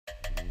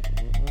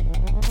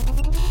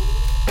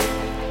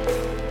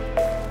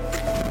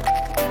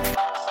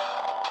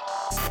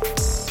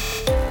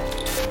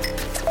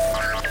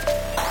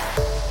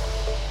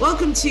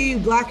Welcome to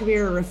Black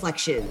Mirror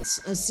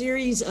Reflections, a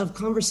series of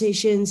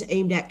conversations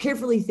aimed at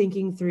carefully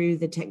thinking through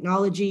the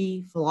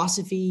technology,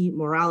 philosophy,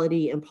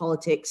 morality, and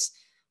politics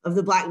of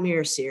the Black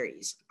Mirror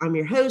series. I'm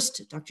your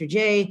host, Dr.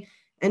 J,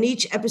 and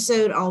each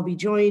episode I'll be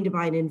joined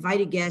by an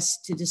invited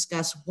guest to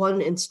discuss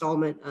one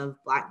installment of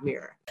Black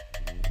Mirror.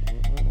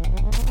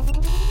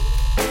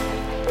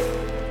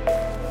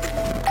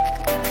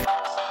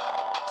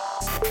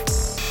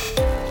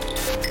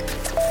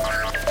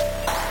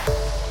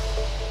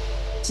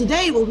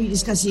 Today, we'll be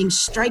discussing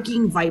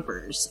Striking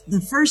Vipers,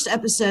 the first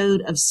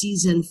episode of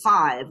Season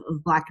 5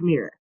 of Black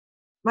Mirror.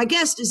 My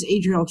guest is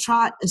Adriel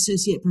Trott,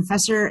 Associate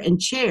Professor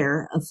and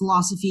Chair of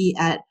Philosophy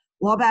at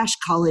Wabash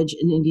College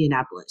in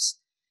Indianapolis.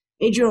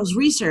 Adriel's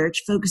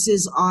research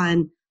focuses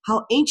on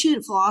how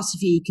ancient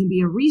philosophy can be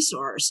a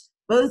resource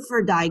both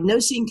for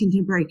diagnosing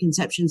contemporary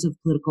conceptions of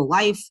political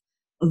life,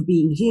 of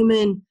being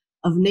human,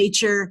 of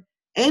nature,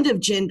 and of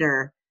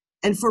gender,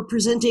 and for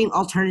presenting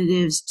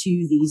alternatives to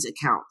these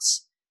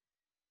accounts.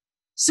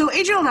 So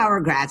Adriel and I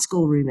were grad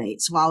school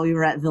roommates while we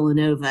were at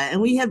Villanova, and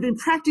we have been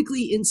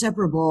practically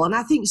inseparable, and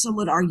I think some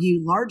would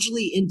argue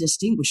largely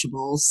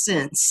indistinguishable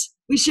since.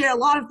 We share a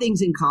lot of things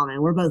in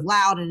common. We're both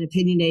loud and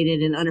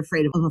opinionated and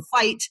unafraid of a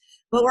fight,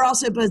 but we're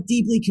also both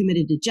deeply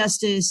committed to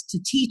justice, to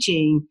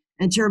teaching,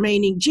 and to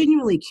remaining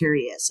genuinely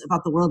curious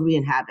about the world we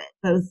inhabit,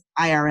 both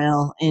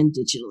IRL and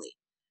digitally.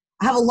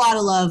 I have a lot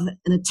of love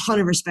and a ton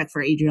of respect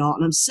for Adriel,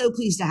 and I'm so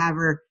pleased to have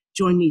her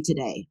join me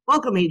today.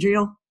 Welcome,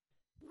 Adriel.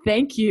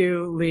 Thank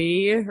you,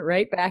 Lee.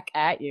 Right back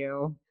at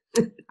you.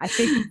 I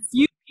think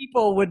few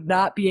people would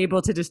not be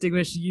able to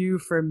distinguish you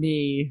from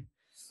me.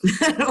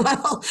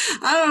 Well,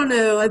 I don't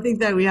know. I think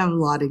that we have a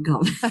lot in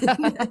common.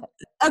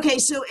 Okay,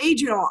 so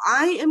Adriel,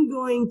 I am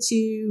going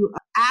to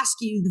ask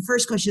you the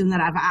first question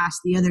that I've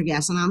asked the other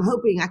guests, and I'm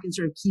hoping I can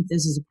sort of keep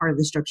this as a part of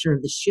the structure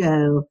of the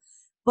show.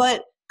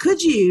 But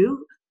could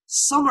you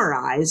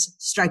summarize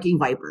Striking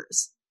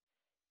Vipers?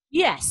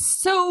 Yes.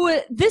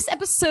 So this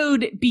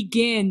episode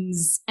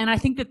begins, and I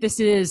think that this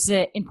is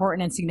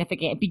important and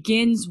significant. It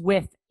begins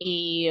with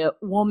a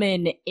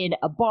woman in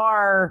a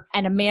bar,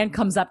 and a man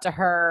comes up to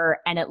her,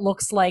 and it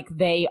looks like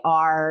they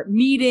are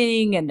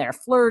meeting and they're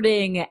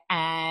flirting,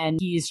 and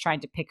he's trying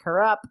to pick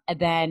her up. And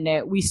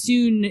then we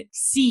soon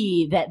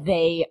see that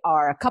they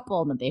are a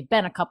couple, and that they've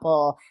been a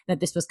couple, that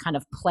this was kind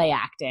of play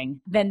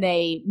acting. Then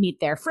they meet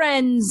their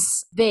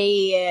friends.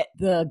 The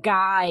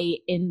guy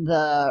in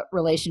the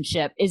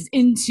relationship is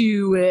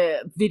into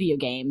video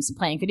games,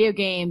 playing video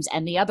games,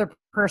 and the other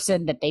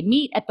person that they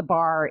meet at the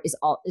bar is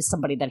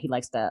somebody that he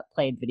likes to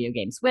play video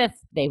games with.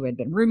 They had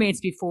been roommates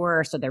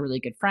before, so they're really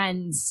good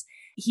friends.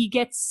 He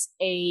gets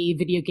a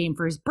video game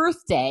for his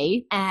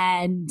birthday,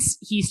 and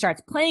he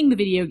starts playing the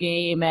video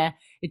game.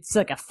 It's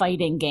like a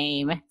fighting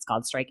game. It's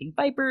called Striking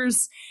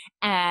Vipers.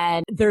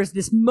 And there's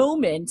this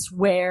moment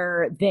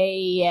where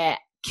they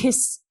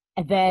kiss,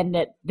 and then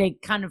they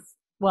kind of,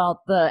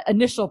 well, the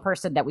initial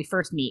person that we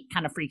first meet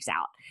kind of freaks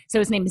out. So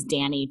his name is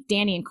Danny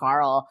and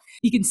Carl.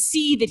 You can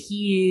see that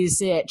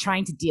he's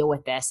trying to deal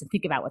with this and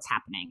think about what's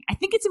happening. I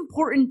think it's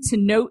important to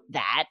note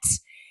that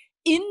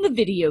in the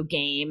video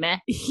game,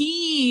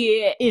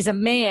 he is a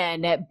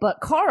man,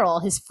 but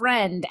Carl, his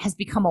friend, has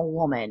become a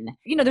woman.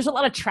 You know, there's a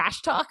lot of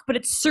trash talk, but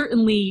it's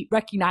certainly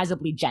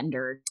recognizably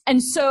gendered.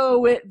 And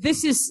so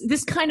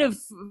this kind of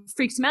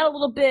freaks him out a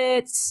little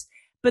bit.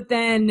 But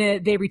then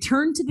they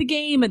return to the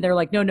game and they're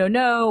like,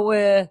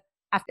 no.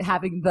 After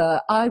having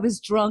the "I was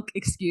drunk"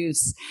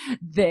 excuse,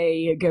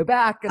 they go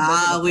back.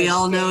 And we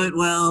all know it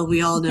well.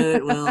 We all know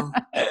it well.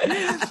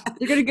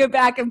 They're going to go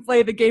back and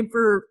play the game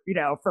for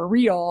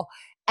real.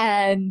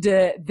 And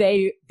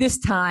they this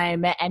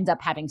time end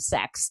up having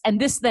sex. And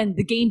then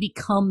the game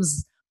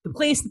becomes the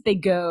place that they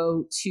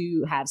go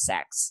to have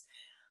sex.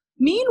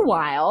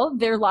 Meanwhile,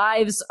 their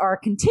lives are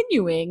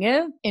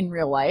continuing in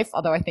real life,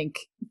 although I think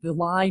the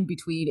line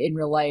between in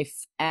real life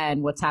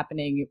and what's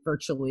happening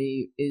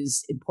virtually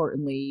is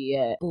importantly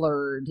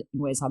blurred in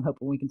ways I'm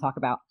hoping we can talk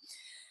about.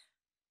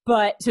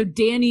 But so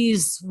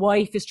Danny's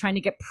wife is trying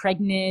to get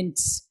pregnant,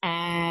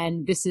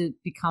 and this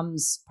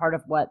becomes part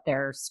of what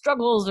their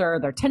struggles or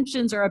their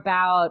tensions are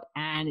about.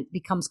 And it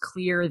becomes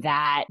clear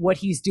that what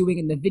he's doing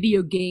in the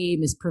video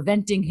game is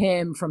preventing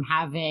him from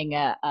having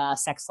a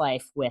sex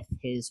life with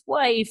his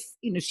wife.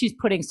 You know, she's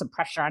putting some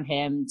pressure on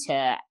him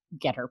to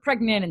get her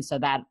pregnant. And so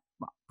that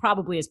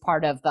probably is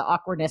part of the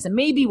awkwardness and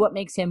maybe what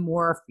makes him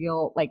more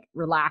feel like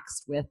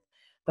relaxed with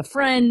the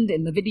friend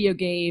in the video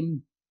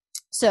game.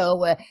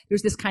 So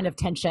there's this kind of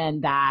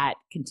tension that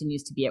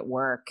continues to be at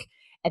work.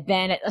 And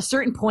then at a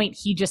certain point,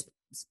 he just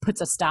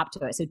puts a stop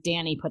to it. So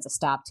Danny puts a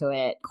stop to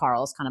it.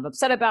 Carl's kind of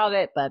upset about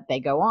it, but they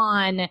go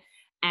on.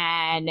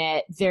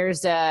 And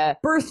there's a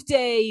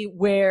birthday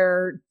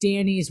where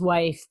Danny's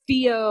wife,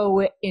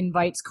 Theo,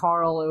 invites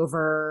Carl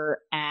over.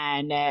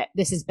 And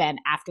this has been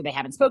after they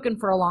haven't spoken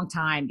for a long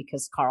time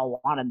because Carl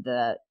wanted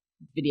the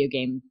video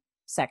game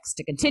sex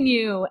to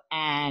continue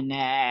and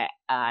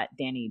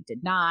Danny did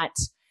not.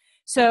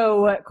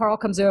 So Carl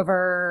comes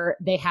over,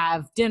 they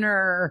have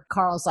dinner.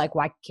 Carl's like,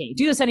 why can't you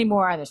do this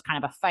anymore? And there's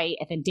kind of a fight.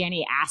 And then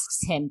Danny asks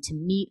him to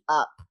meet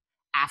up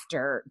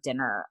after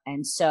dinner.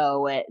 And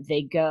so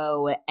they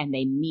go and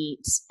they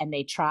meet and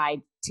they try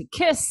to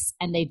kiss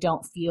and they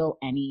don't feel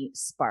any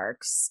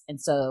sparks. And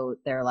so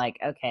they're like,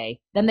 okay.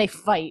 Then they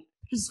fight.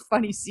 There's a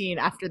funny scene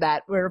after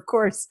that where, of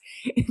course,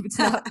 if it's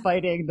not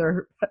fighting,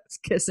 they're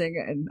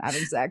kissing and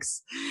having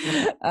sex.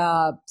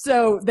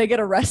 So they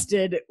get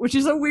arrested, which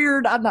is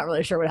I'm not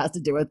really sure what it has to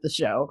do with the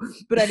show.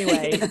 But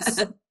anyway,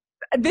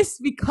 this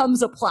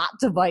becomes a plot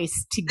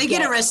device to They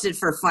get arrested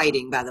for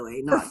fighting, by the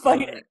way, not for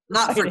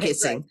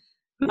kissing.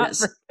 Right. Not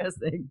for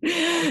kissing.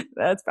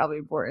 That's probably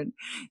important.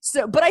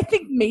 So, but I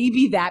think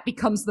maybe that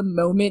becomes the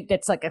moment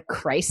that's like a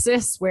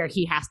crisis where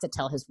he has to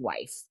tell his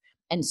wife.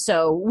 And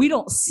so we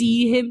don't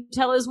see him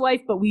tell his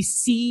wife, but we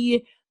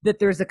see that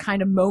there's a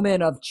kind of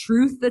moment of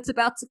truth that's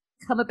about to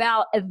come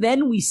about. And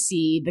then we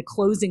see the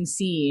closing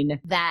scene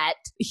that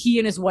he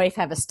and his wife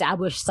have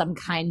established some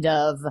kind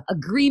of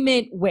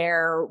agreement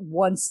where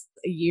once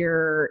a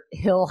year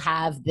he'll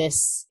have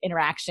this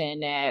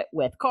interaction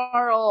with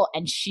Carl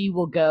and she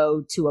will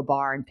go to a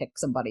bar and pick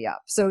somebody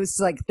up. So it's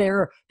like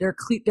they're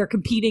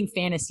competing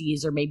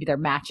fantasies, or maybe they're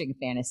matching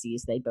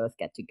fantasies they both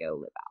get to go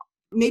live out.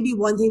 Maybe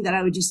one thing that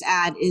I would just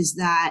add is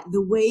that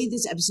the way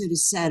this episode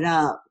is set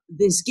up,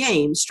 this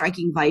game,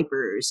 Striking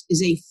Vipers,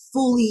 is a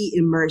fully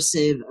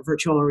immersive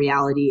virtual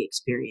reality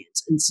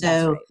experience. And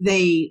so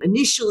they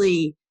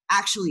initially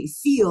actually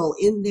feel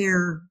in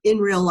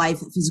real life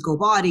physical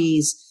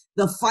bodies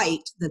the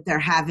fight that they're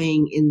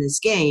having in this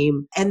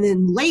game. And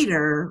then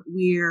later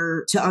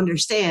we're to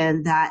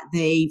understand that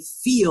they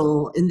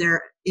feel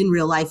in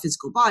real life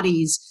physical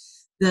bodies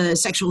the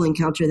sexual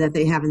encounter that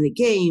they have in the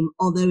game,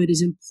 although it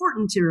is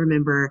important to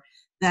remember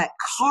that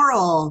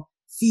Carl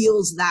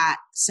feels that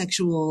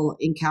sexual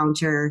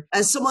encounter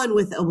as someone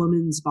with a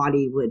woman's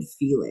body would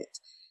feel it.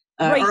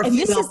 Right. Or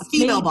a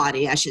female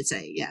body, I should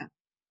say, yeah.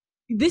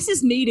 This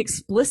is made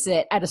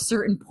explicit at a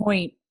certain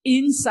point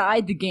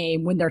inside the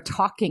game when they're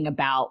talking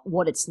about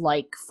what it's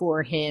like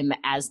for him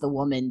as the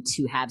woman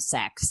to have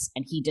sex.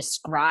 And he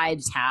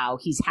describes how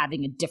he's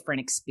having a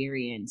different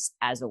experience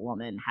as a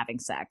woman having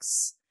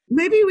sex.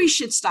 Maybe we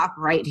should stop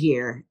right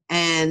here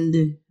and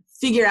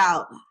figure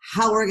out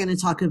how we're going to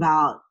talk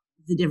about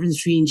the difference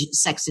between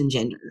sex and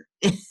gender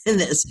in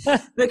this,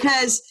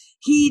 because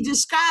he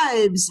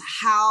describes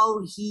how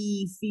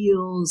he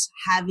feels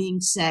having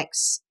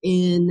sex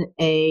in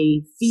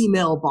a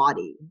female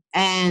body.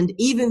 And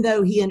even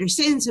though he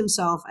understands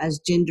himself as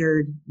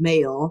gendered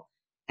male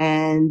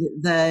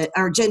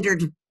or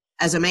gendered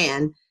as a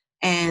man,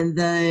 and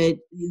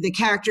the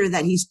character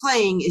that he's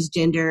playing is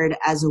gendered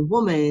as a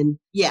woman.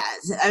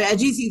 Yes, I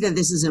do think that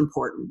this is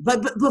important.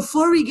 But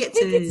before we get to,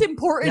 I think it's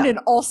important and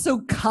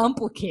also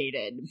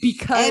complicated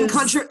because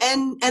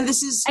and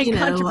this is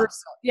controversial.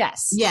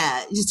 Yes,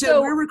 yeah.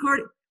 So we're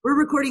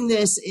recording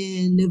this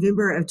in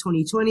November of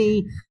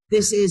 2020.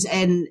 This is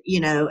an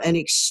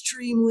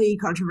extremely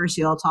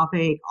controversial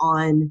topic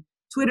on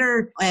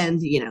Twitter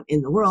and,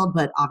 in the world,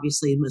 but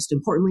obviously most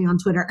importantly on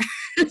Twitter.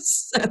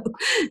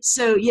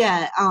 so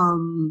yeah.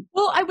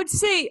 Well, I would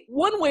say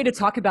one way to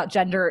talk about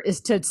gender is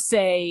to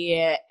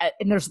say,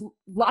 and there's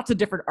lots of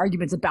different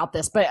arguments about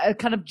this, but a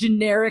kind of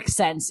generic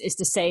sense is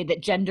to say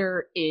that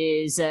gender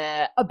is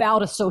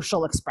about a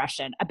social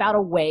expression, about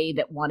a way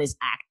that one is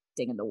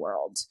acting in the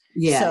world.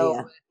 Yeah. So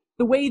yeah.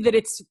 The way that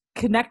it's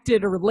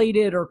connected or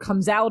related or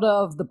comes out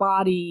of the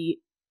body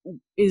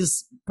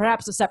is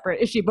perhaps a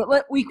separate issue,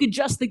 but we could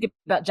just think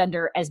about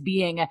gender as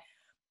being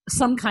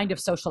some kind of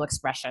social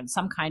expression,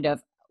 some kind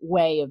of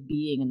way of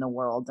being in the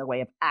world, a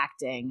way of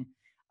acting,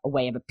 a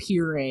way of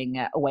appearing,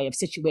 a way of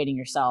situating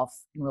yourself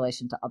in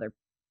relation to other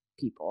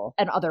people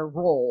and other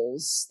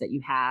roles that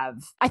you have.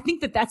 I think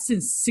that that's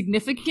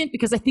significant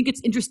because I think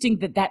it's interesting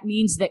that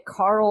means that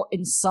Carl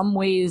in some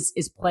ways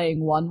is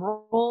playing one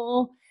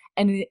role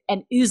and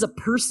is a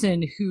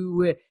person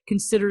who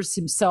considers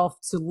himself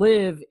to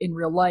live in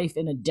real life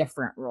in a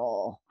different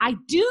role. I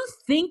do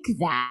think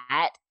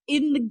that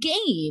in the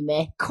game,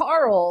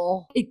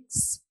 Carl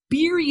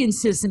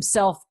experiences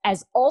himself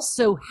as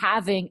also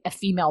having a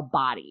female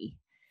body.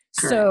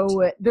 Correct.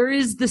 So there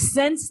is the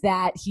sense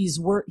that he's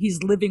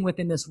living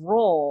within this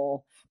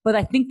role, but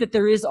I think that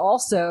there is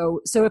also,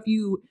 so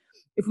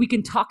if we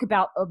can talk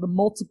about the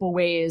multiple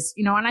ways,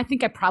 and I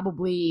think I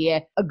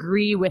probably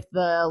agree with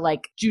the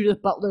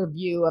Judith Butler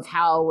view of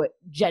how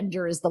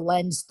gender is the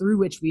lens through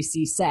which we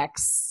see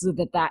sex, so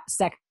that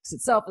sex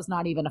itself is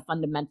not even a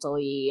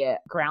fundamentally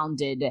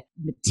grounded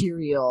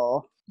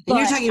material. And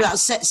you're talking about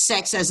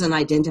sex as an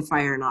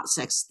identifier, not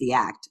sex the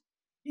act.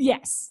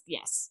 Yes.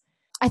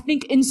 I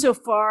think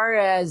insofar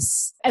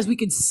as we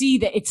can see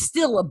that it's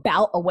still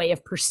about a way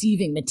of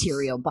perceiving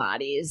material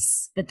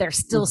bodies, that there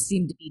still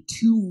seem to be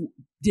two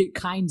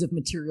kinds of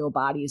material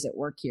bodies at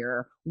work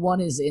here. One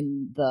is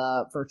in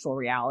the virtual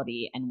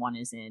reality and one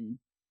is in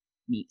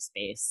meat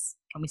space.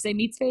 Can we say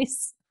meat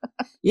space?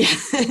 Yeah.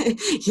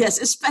 Yes,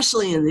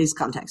 especially in these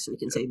contexts, we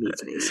can say meat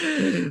space.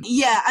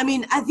 Yeah, I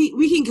mean, I think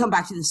we can come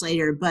back to this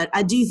later, but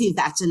I do think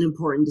that's an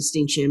important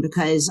distinction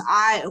because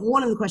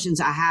one of the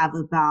questions I have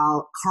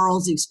about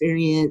Carl's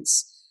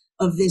experience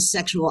of this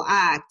sexual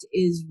act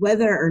is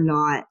whether or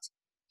not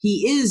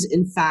he is,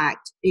 in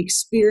fact,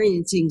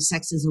 experiencing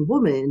sex as a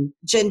woman,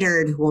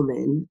 gendered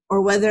woman,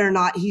 or whether or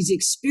not he's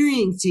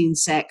experiencing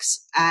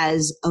sex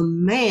as a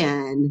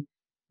man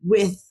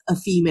with a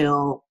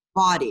female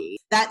body.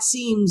 That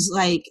seems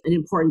like an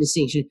important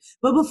distinction.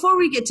 But before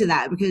we get to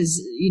that, because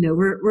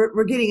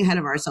we're getting ahead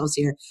of ourselves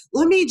here,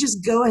 let me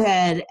just go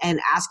ahead and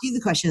ask you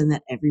the question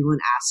that everyone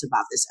asks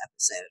about this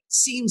episode.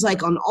 Seems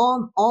like on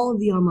all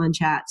of the online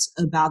chats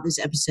about this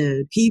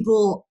episode,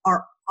 people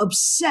are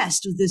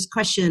obsessed with this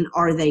question: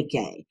 are they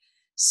gay?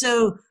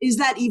 So is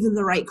that even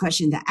the right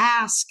question to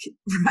ask,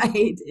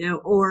 right?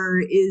 Or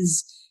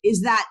is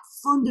that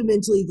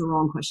fundamentally the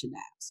wrong question to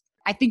ask?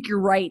 I think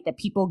you're right that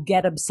people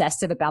get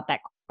obsessive about that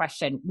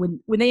question.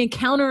 When they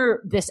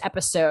encounter this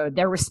episode,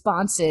 their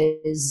response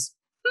is,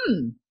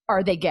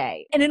 are they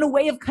gay? And in a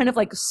way of kind of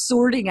like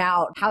sorting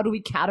out, how do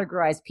we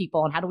categorize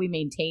people and how do we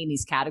maintain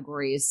these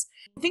categories?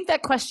 I think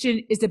that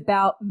question is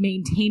about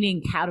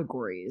maintaining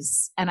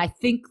categories. And I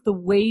think the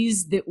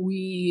ways that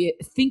we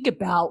think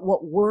about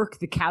what work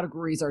the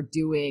categories are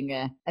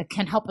doing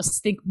can help us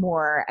think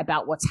more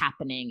about what's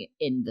happening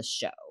in the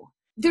show.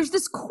 There's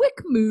this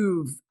quick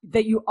move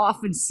that you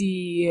often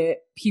see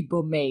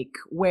people make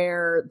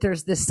where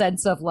there's this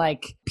sense of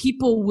like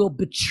people will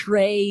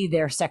betray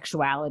their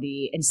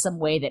sexuality in some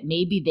way that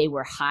maybe they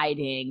were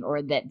hiding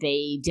or that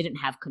they didn't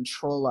have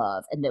control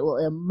of, and that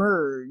will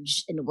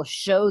emerge and it will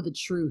show the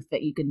truth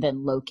that you can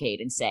then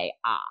locate and say,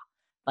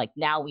 like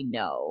now we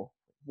know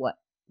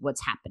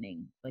what's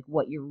happening, like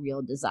what your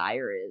real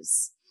desire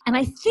is. And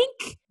I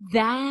think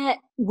that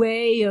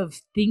way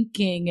of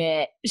thinking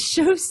it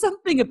shows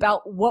something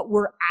about what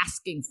we're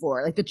asking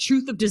for. Like the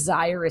truth of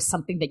desire is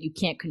something that you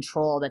can't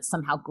control that's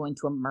somehow going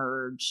to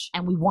emerge,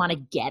 and we want to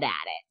get at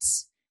it.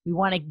 We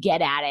want to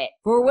get at it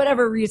for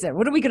whatever reason.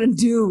 What are we going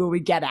to do when we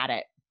get at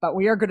it? But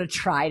we are going to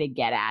try to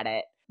get at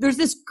it. There's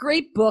this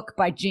great book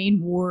by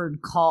Jane Ward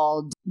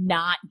called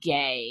Not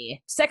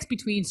Gay: Sex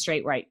Between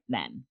Straight White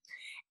Men.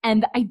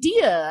 And the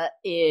idea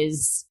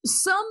is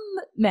some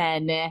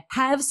men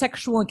have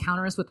sexual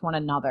encounters with one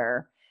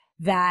another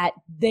that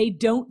they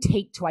don't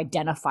take to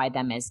identify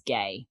them as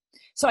gay.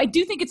 So I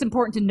do think it's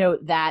important to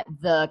note that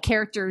the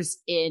characters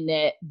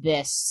in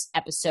this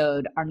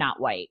episode are not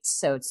white.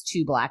 So it's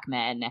two Black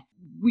men.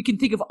 We can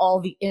think of all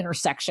the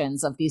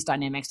intersections of these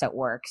dynamics at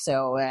work.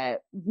 So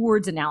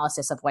Ward's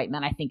analysis of white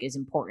men, I think, is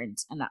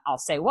important. And I'll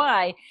say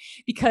why.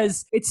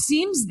 Because it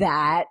seems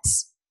that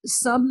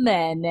some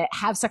men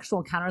have sexual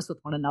encounters with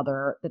one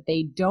another that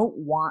they don't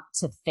want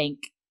to think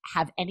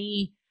have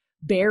any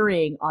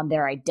bearing on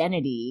their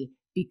identity,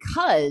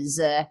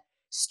 because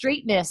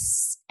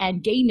straightness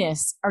and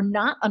gayness are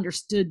not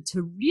understood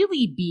to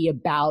really be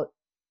about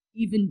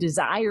even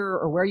desire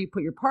or where you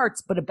put your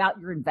parts, but about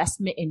your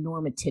investment in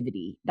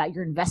normativity, about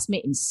your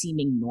investment in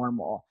seeming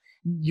normal,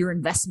 your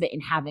investment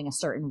in having a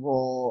certain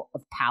role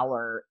of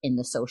power in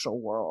the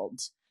social world.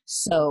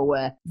 So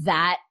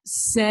that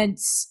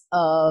sense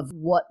of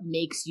what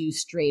makes you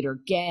straight or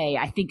gay,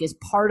 I think, is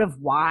part of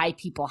why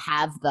people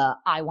have the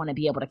I want to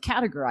be able to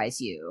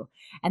categorize you.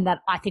 And that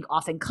I think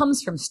often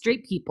comes from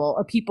straight people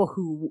or people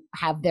who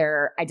have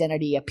their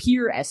identity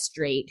appear as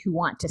straight, who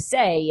want to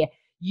say,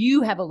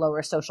 you have a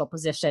lower social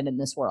position in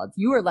this world.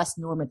 You are less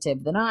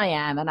normative than I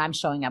am, and I'm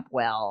showing up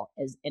well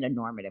as in a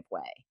normative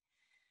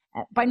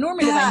way. By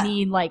normative, I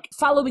mean like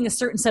following a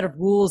certain set of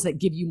rules that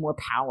give you more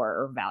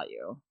power or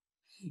value.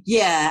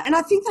 Yeah, and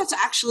I think that's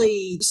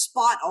actually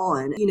spot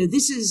on.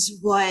 This is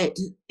what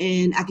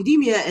in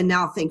academia and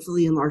now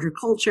thankfully in larger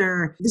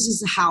culture, this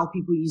is how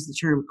people use the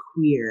term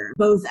queer.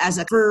 Both as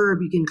a verb,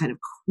 you can kind of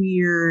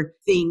queer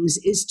things,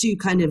 is to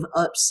kind of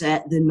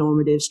upset the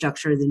normative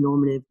structure, the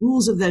normative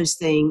rules of those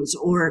things,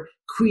 or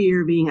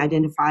queer being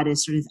identified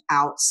as sort of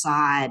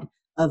outside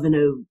of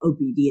an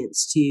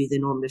obedience to the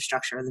normative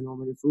structure, the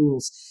normative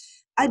rules.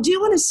 I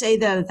do want to say,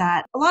 though,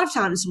 that a lot of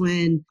times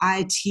when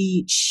I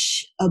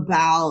teach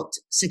about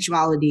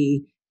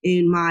sexuality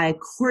in my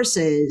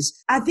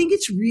courses, I think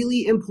it's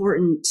really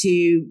important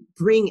to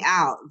bring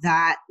out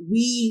that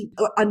we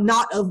are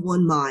not of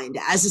one mind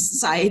as a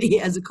society,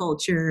 as a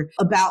culture,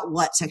 about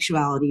what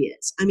sexuality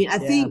is. I mean, I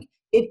think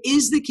it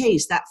is the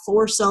case that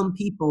for some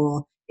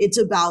people, it's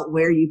about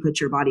where you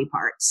put your body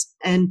parts.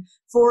 And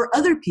for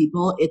other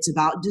people, it's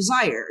about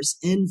desires.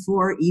 And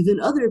for even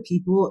other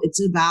people,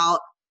 it's about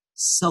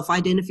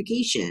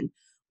self-identification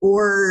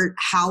or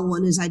how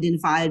one is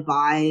identified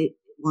by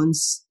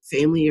one's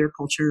family or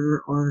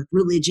culture or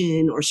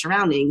religion or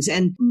surroundings.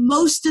 And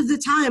most of the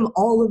time,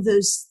 all of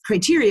those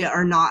criteria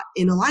are not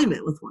in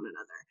alignment with one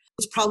another.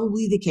 It's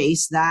probably the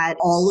case that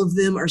all of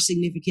them are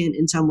significant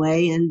in some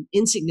way and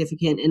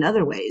insignificant in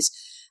other ways.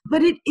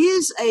 But it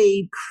is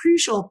a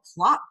crucial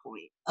plot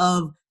point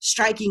of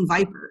Striking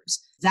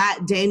Vipers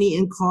that Danny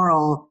and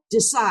Carl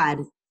decide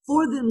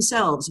for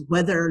themselves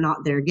whether or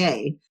not they're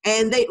gay.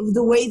 And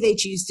the way they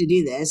choose to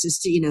do this is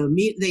to,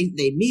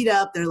 they meet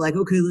up, they're like,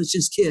 okay, let's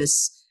just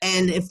kiss.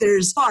 And if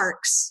there's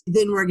sparks,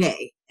 then we're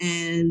gay.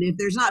 And if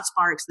there's not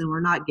sparks, then we're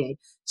not gay.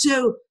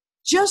 So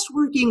just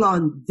working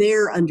on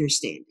their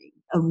understanding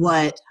of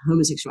what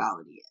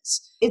homosexuality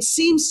is. It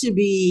seems to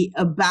be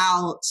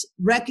about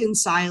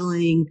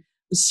reconciling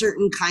a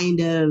certain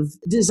kind of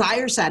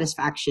desire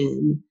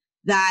satisfaction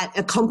that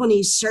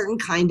accompanies certain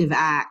kind of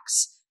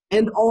acts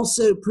and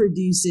also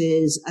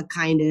produces a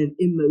kind of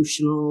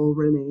emotional,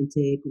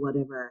 romantic,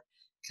 whatever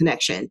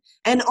connection.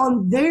 And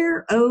on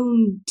their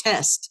own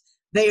test,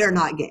 they are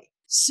not gay.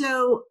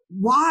 So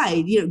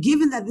why,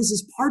 given that this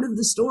is part of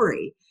the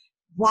story,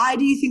 why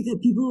do you think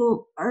that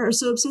people are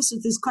so obsessed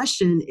with this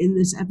question in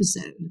this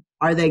episode?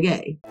 Are they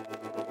gay?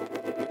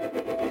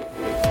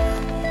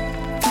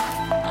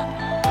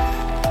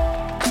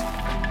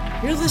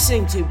 You're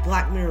listening to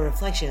Black Mirror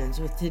Reflections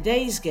with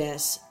today's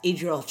guest,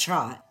 Adriel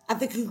Trott. At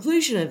the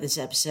conclusion of this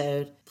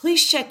episode,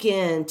 please check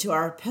in to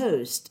our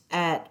post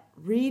at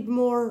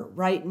readmore,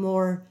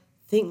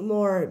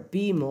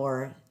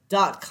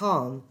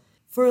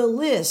 for a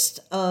list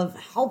of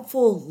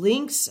helpful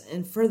links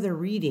and further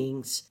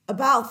readings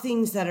about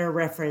things that are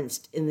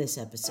referenced in this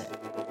episode.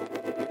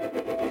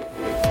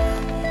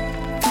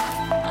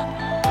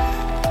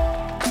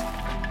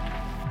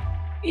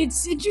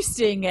 It's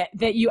interesting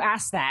that you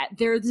asked that.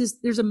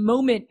 There's a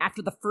moment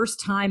after the first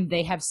time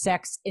they have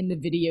sex in the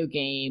video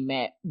game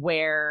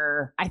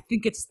where I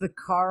think it's the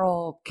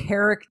Carl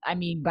character,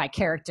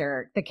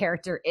 the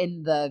character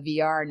in the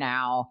VR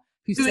now,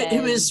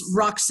 who is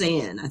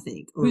Roxanne, I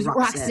think. Who's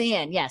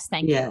Roxanne, yes,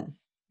 thank you.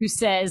 Who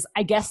says,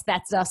 I guess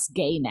that's us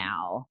gay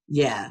now.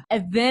 Yeah.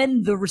 And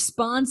then the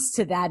response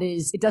to that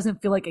is, it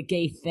doesn't feel like a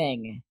gay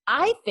thing.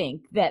 I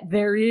think that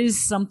there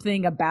is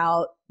something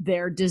about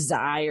their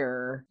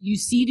desire. You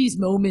see these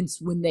moments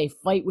when they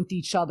fight with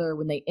each other,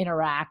 when they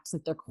interact,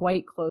 that they're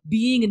quite close.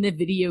 Being in the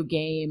video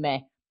game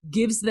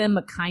gives them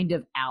a kind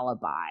of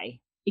alibi.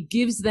 It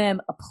gives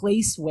them a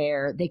place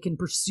where they can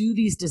pursue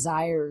these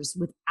desires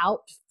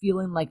without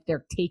feeling like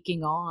they're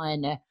taking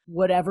on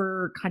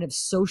whatever kind of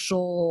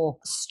social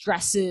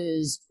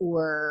stresses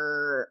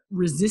or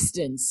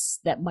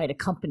resistance that might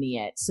accompany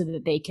it, so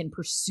that they can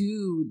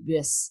pursue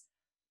this,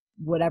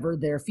 whatever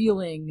they're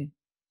feeling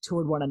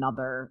toward one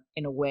another,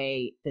 in a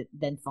way that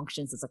then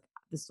functions as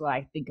this is what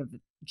I think of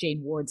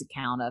Jane Ward's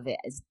account of it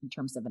as in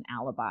terms of an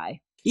alibi.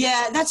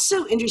 Yeah, that's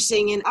so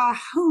interesting. And I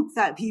hope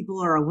that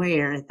people are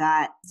aware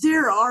that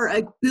there are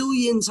a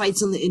billion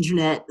sites on the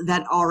internet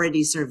that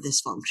already serve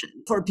this function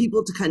for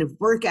people to kind of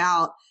work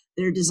out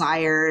their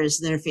desires,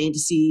 their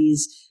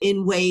fantasies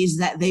in ways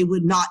that they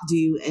would not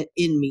do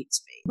in meat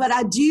space. But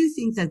I do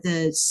think that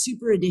the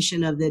super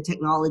addition of the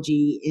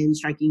technology in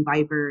Striking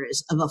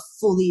Vipers of a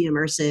fully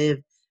immersive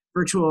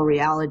virtual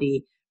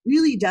reality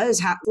really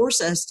does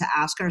force us to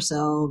ask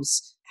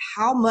ourselves,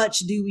 how much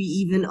do we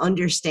even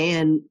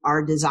understand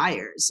our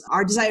desires?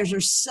 Our desires are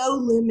so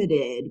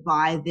limited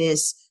by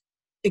this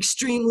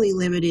extremely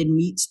limited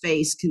meat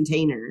space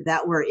container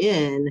that we're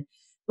in.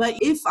 But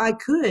if I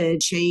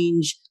could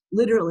change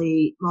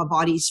literally my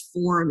body's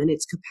form and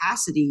its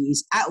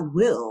capacities at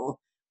will,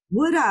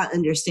 would I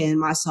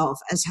understand myself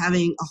as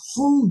having a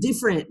whole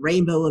different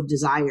rainbow of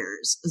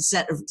desires, a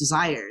set of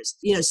desires?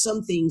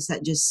 Some things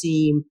that just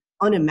seem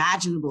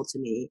unimaginable to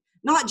me.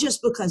 Not just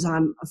because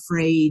I'm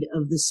afraid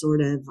of the sort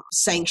of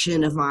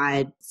sanction of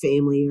my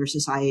family or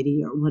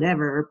society or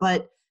whatever,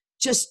 but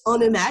just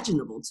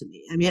unimaginable to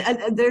me. I mean,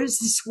 and there's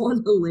this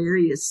one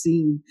hilarious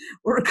scene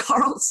where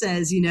Carl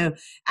says,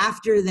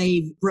 after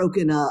they've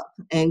broken up,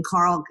 and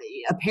Carl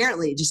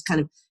apparently just kind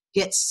of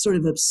gets sort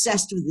of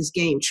obsessed with this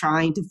game,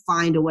 trying to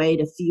find a way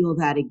to feel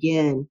that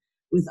again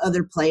with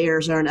other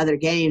players or in other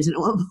games. And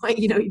at one point,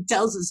 he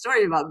tells a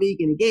story about being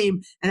in a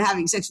game and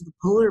having sex with a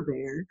polar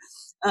bear.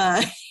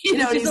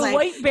 It's a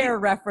white bear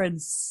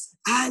reference.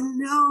 I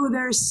know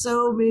there's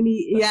so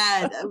many.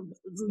 Yeah.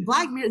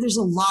 Black Mirror, there's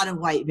a lot of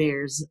white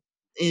bears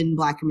in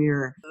Black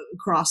Mirror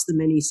across the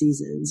many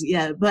seasons.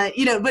 Yeah. But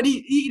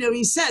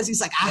he says, he's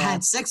like, I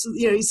had sex with,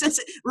 he says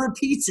it,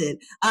 repeats it.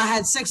 I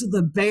had sex with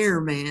a bear,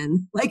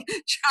 man, like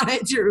trying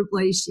to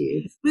replace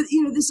you. But,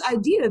 this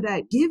idea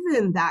that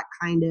given that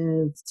kind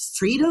of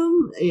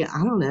freedom,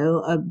 I don't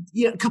know,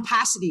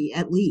 capacity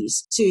at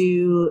least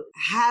to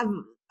have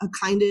a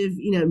kind of,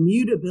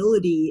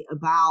 mutability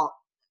about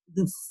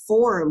the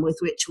form with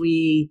which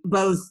we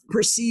both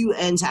pursue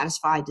and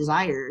satisfy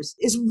desires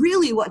is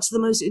really what's the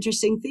most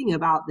interesting thing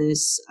about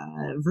this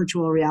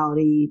virtual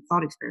reality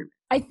thought experiment.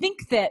 I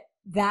think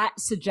that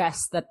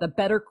suggests that the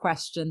better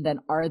question than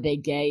are they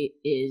gay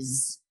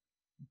is,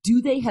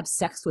 do they have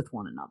sex with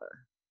one another?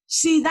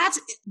 See, that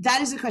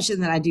is a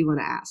question that I do want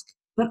to ask.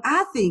 But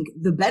I think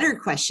the better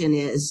question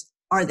is,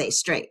 are they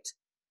straight?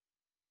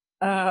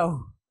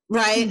 Oh.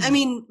 Right? I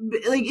mean,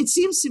 like, it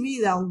seems to me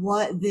that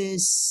what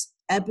this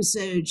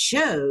episode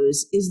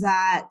shows is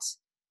that,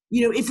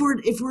 if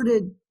we're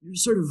to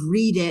sort of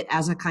read it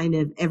as a kind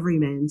of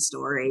everyman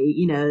story,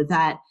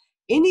 that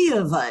any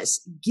of us,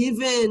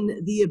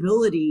 given the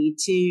ability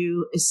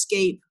to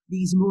escape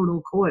these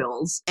mortal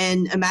coils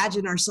and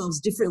imagine ourselves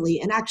differently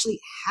and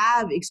actually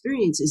have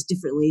experiences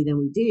differently than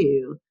we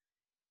do,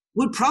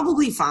 would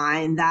probably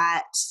find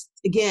that,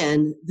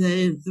 again,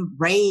 the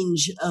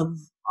range of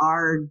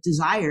our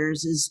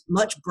desires is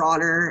much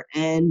broader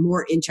and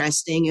more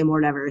interesting and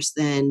more diverse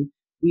than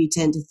we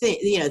tend to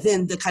think,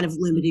 than the kind of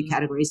limited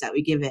categories that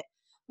we give it.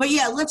 But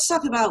yeah, let's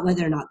talk about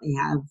whether or not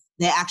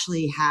they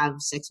actually have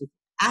sex with,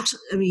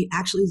 actually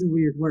is a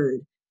weird word.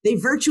 They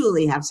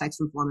virtually have sex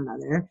with one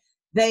another.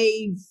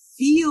 They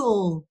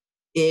feel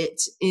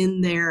it in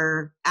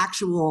their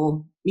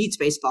actual meat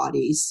space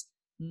bodies.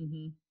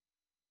 Mm-hmm.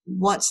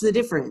 What's the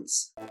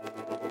difference?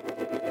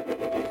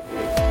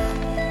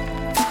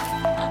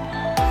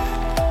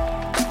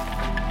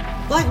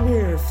 Black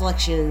Mirror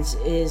Reflections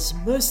is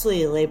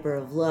mostly a labor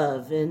of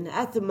love and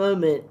at the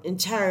moment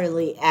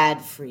entirely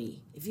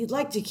ad-free. If you'd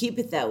like to keep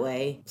it that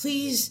way,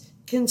 please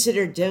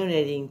consider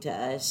donating to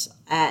us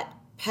at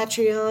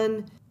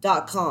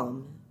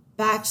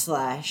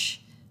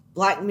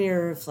patreon.com/Black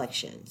Mirror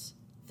Reflections.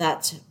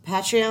 That's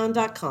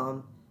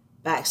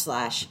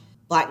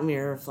patreon.com/Black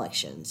Mirror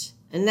Reflections.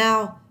 And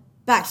now,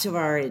 back to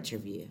our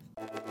interview.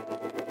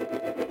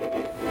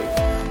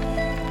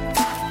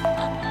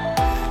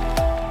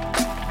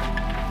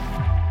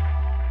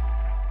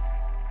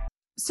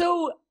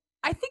 So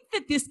I think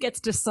that this gets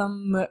to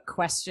some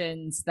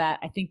questions that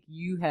I think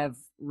you have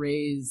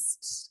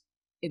raised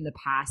in the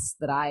past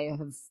that I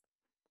have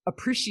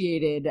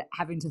appreciated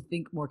having to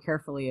think more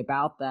carefully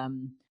about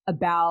them,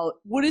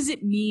 about what does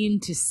it mean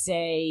to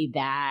say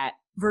that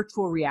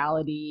virtual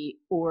reality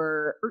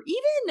or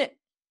even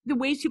the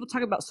ways people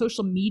talk about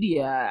social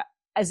media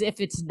as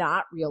if it's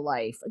not real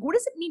life. Like, what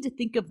does it mean to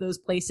think of those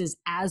places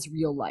as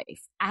real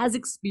life, as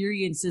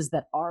experiences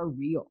that are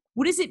real?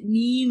 What does it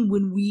mean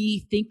when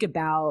we think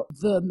about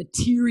the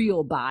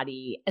material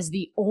body as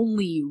the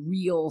only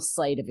real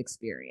site of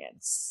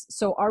experience?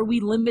 So are we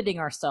limiting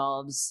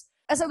ourselves?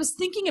 As I was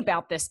thinking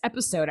about this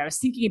episode, I was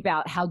thinking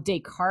about how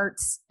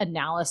Descartes'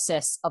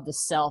 analysis of the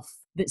self,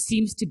 that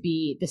seems to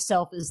be the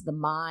self is the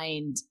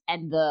mind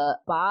and the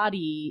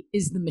body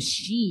is the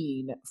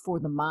machine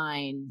for the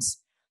mind,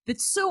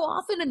 that's so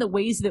often in the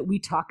ways that we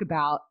talk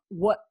about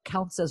what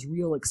counts as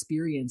real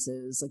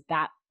experiences, like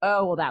that,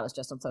 oh, well, that was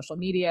just on social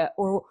media.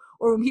 Or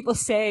when people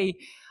say,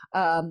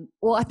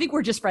 well, I think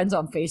we're just friends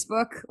on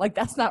Facebook. Like,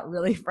 that's not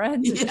really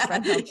friends. It's just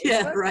friends on Facebook.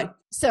 Yeah, right.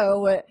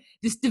 So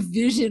this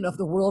division of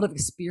the world of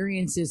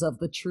experiences, of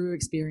the true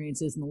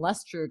experiences and the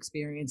less true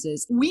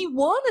experiences, we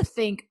want to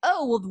think,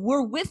 oh, well,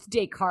 we're with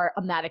Descartes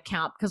on that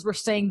account because we're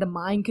saying the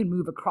mind can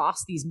move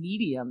across these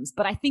mediums.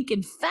 But I think,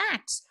 in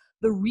fact,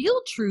 the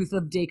real truth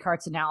of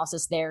Descartes'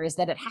 analysis there is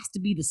that it has to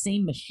be the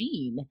same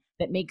machine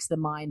that makes the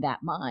mind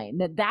that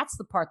mind. That's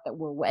the part that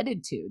we're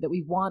wedded to, that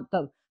we want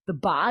the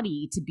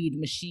body to be the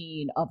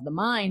machine of the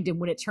mind.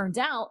 And when it turns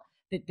out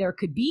that there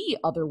could be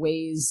other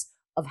ways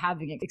of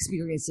having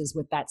experiences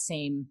with that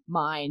same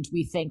mind,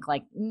 we think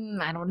like,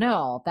 I don't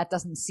know, that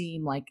doesn't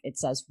seem like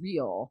it's as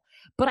real.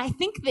 But I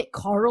think that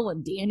Carl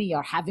and Danny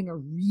are having a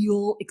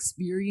real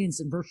experience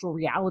in virtual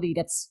reality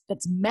that's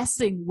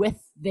messing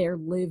with their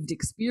lived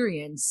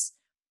experience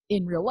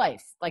in real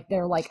life. Like,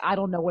 they're like, I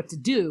don't know what to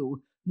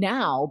do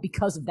now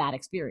because of that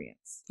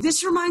experience.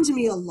 This reminds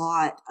me a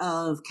lot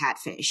of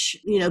catfish,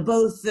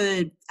 both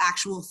the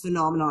actual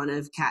phenomenon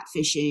of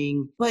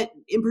catfishing, but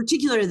in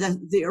particular,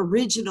 the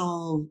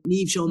original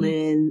Niamh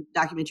Schulman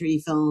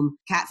documentary film,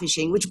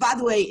 Catfishing, which, by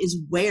the way,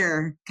 is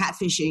where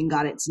catfishing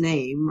got its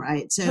name,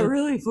 right? So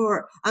really?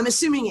 I'm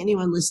assuming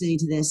anyone listening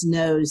to this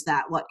knows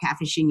that what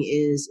catfishing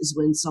is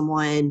when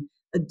someone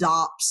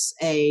adopts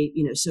a,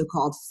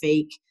 so-called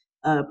fake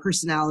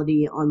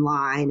personality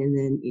online and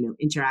then,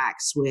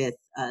 interacts with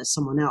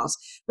someone else.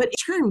 But the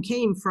term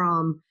came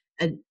from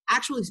an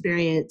actual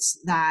experience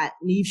that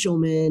Niamh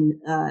Schulman,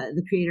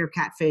 the creator of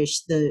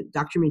Catfish, the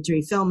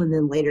documentary film, and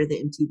then later the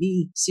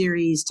MTV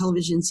series,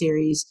 television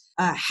series,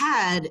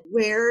 had,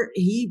 where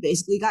he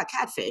basically got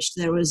catfished.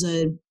 There was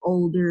an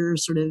older,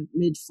 sort of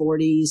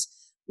mid-40s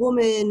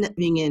woman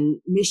living in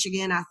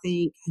Michigan, I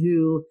think,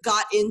 who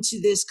got into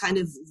this kind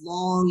of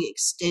long,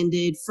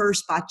 extended,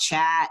 first by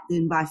chat,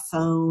 then by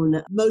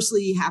phone,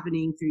 mostly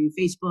happening through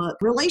Facebook,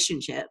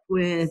 relationship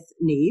with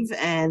Niamh,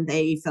 and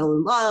they fell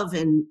in love,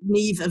 and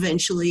Niamh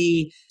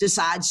eventually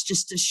decides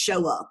just to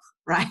show up,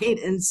 right,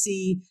 and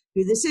see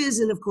who this is,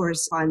 and of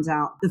course finds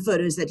out the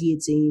photos that he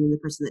had seen and the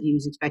person that he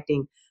was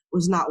expecting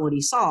was not what he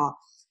saw.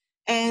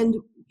 And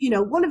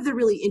one of the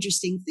really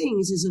interesting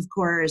things is, of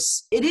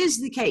course, it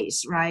is the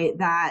case, right,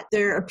 that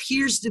there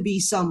appears to be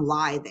some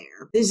lie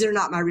there. These are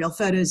not my real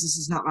photos. This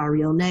is not my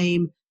real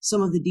name.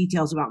 Some of the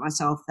details about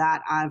myself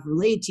that I've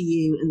relayed to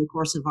you in the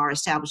course of our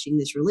establishing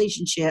this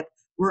relationship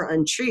were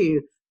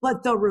untrue.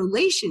 But the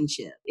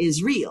relationship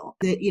is real.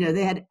 That,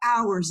 they had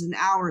hours and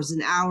hours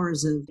and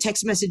hours of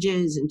text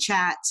messages and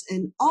chats,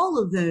 and all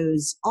of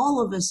those, all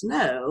of us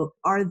know,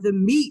 are the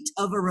meat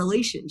of a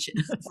relationship,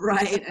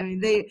 right? I mean,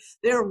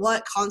 they're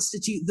what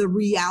constitute the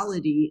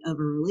reality of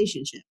a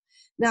relationship.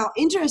 Now,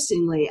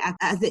 interestingly,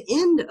 at the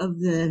end of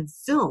the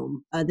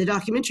film, the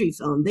documentary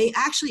film, they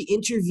actually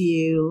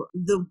interview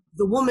the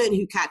woman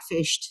who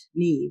catfished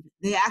Neve.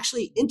 They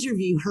actually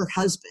interview her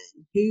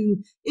husband, who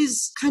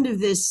is kind of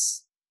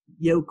this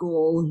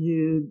yokel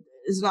who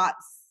is not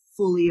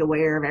fully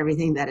aware of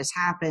everything that has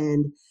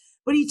happened.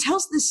 But he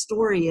tells this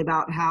story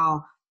about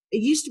how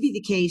it used to be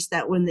the case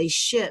that when they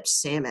shipped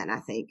salmon, I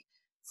think,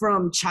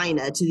 from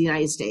China to the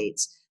United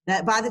States,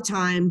 that by the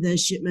time the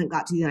shipment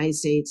got to the United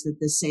States, that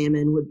the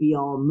salmon would be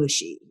all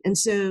mushy. And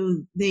so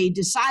they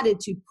decided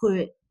to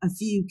put a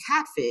few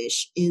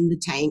catfish in the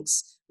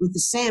tanks with the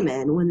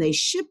salmon when they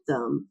shipped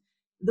them.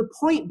 The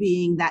point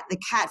being that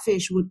the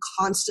catfish would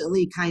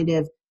constantly kind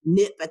of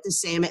nip at the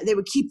salmon. They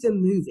would keep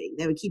them moving.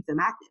 They would keep them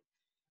active.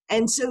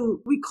 And so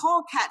we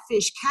call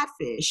catfish,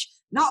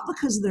 not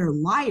because they're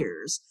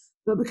liars,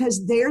 but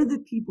because they're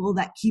the people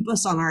that keep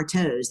us on our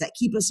toes, that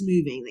keep us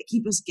moving, that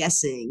keep us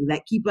guessing,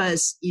 that keep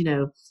us,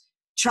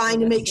 trying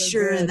to make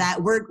sure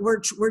that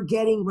we're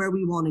getting where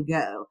we want to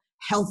go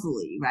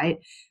healthily, right?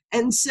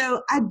 And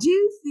so I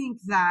do think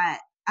that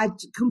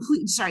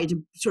sorry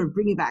to sort of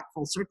bring it back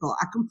full circle,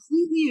 I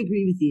completely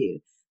agree with you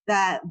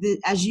that,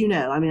 as you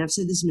know, I mean, I've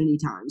said this many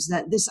times,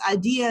 that this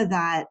idea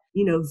that,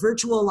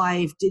 virtual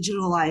life,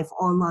 digital life,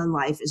 online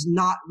life is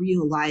not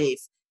real life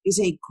is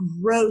a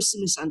gross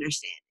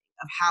misunderstanding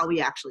of how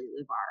we actually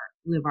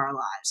live our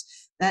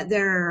lives. That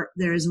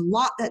there's a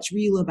lot that's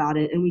real about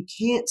it, and we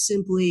can't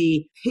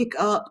simply pick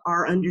up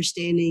our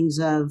understandings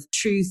of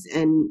truth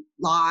and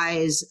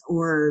lies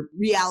or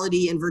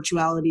reality and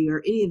virtuality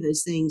or any of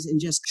those things and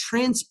just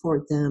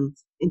transport them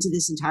into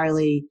this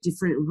entirely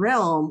different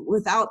realm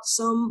without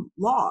some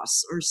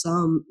loss or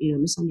some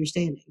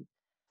misunderstanding.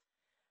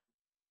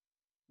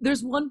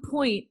 There's one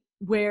point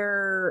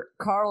where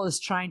Carl is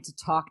trying to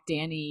talk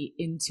Danny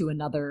into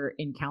another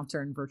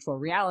encounter in virtual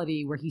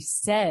reality where he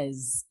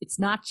says it's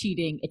not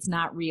cheating, it's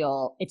not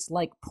real, it's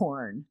like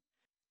porn,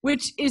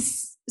 which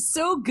is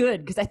so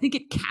good because I think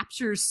it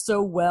captures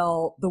so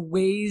well the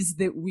ways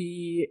that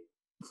we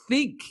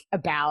think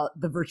about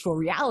the virtual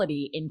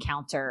reality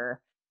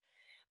encounter.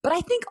 But I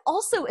think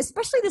also,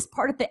 especially this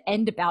part at the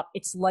end about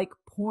it's like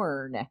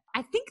porn,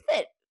 I think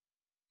that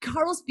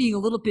Carl's being a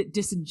little bit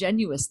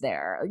disingenuous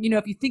there.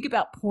 If you think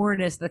about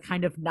porn as the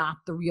kind of not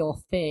the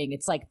real thing,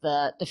 it's like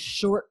the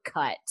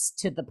shortcut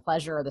to the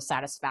pleasure or the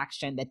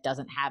satisfaction that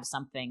doesn't have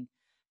something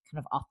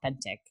kind of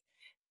authentic.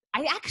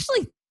 I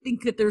actually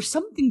think that there's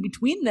something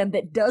between them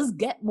that does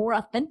get more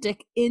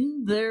authentic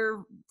in their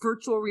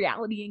virtual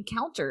reality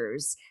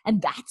encounters. And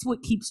that's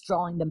what keeps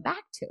drawing them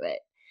back to it.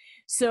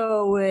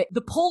 So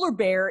the polar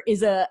bear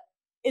is a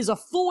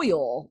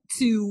foil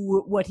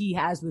to what he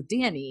has with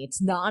Danny.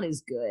 It's not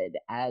as good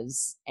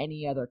as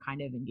any other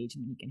kind of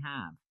engagement he can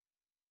have.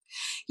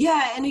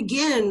 Yeah, and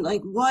again,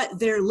 like what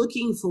they're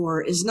looking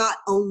for is not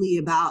only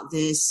about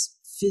this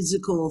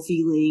physical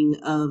feeling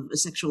of a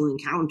sexual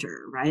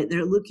encounter, right?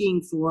 They're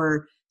looking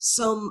for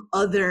some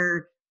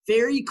other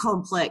very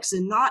complex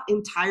and not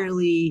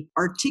entirely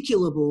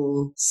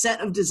articulable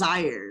set of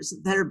desires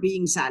that are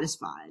being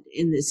satisfied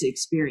in this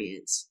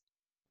experience.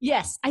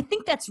 Yes, I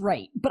think that's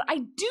right. But I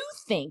do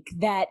think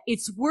that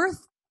it's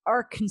worth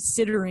our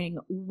considering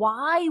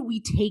why we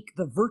take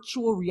the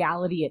virtual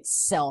reality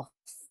itself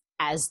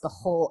as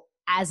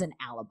an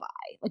alibi.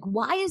 Like,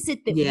 why is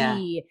it that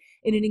we,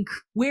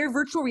 where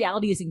virtual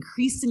reality is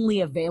increasingly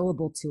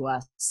available to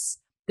us,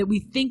 that we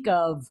think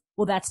of,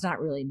 well, that's not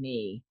really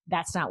me.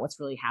 That's not what's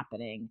really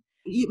happening.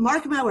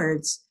 Mark my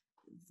words.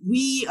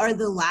 We are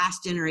the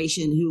last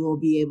generation who will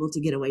be able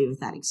to get away with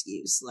that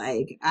excuse.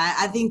 Like,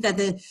 I think that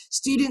the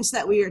students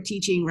that we are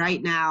teaching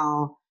right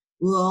now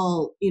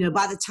will,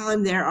 by the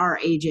time they're our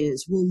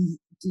ages, will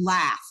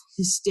laugh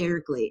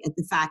hysterically at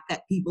the fact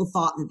that people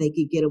thought that they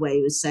could get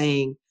away with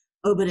saying,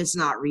 oh, but it's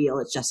not real.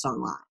 It's just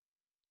online.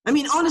 I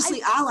mean,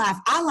 honestly, I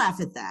laugh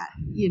at that,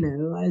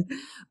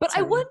 But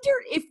I wonder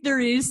if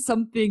there is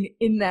something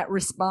in that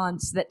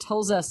response that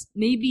tells us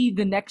maybe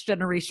the next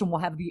generation will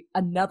have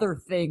another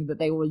thing that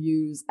they will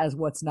use as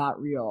what's not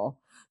real.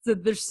 So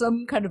there's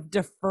some kind of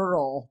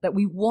deferral that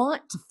we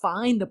want to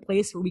find the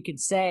place where we can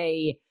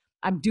say,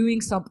 I'm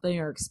doing something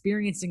or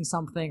experiencing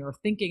something or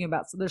thinking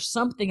about. So there's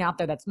something out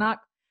there it's not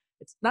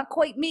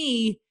quite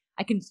me.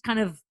 I can kind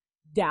of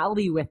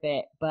dally with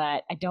it,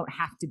 but I don't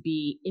have to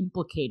be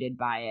implicated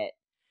by it.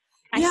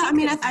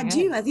 I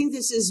do. I think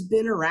this has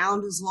been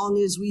around as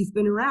long as we've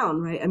been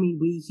around, right? I mean,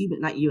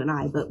 not you and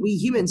I, but we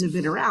humans have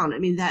been around. I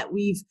mean, that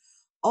we've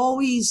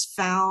always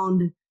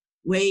found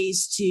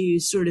ways to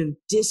sort of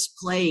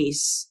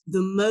displace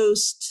the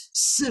most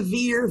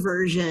severe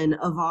version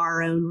of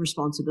our own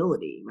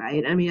responsibility,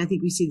 right? I mean, I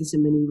think we see this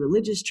in many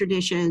religious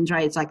traditions,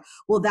 right? It's like,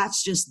 well,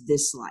 that's just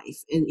this life.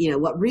 And,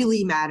 what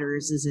really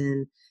matters is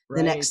in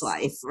the next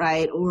life,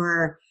 right?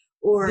 Or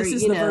this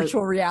is the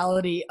virtual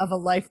reality of a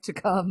life to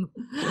come.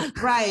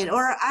 Right.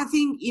 Or I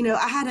think,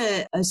 I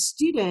had a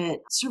student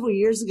several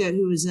years ago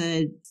who was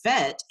a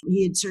vet.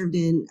 He had served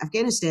in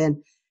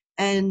Afghanistan.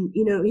 And,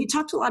 he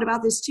talked a lot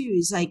about this too.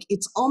 He's like,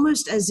 it's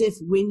almost as if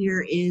when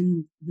you're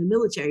in the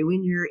military,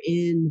 when you're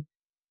in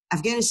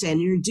Afghanistan,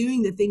 you're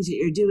doing the things that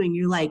you're doing,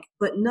 you're like,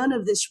 but none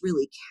of this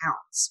really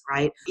counts,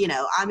 right?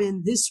 I'm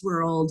in this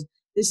world.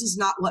 This is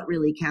not what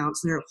really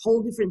counts. There are a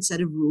whole different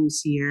set of rules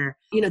here.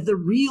 The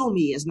real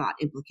me is not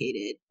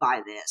implicated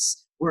by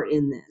this or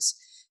in this.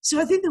 So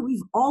I think that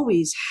we've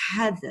always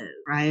had those,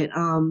 right?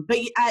 But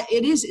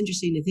it is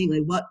interesting to think,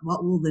 like,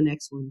 what will the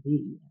next one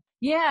be?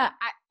 Yeah,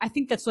 I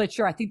think that's really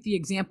true. I think the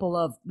example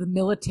of the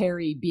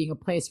military being a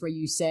place where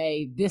you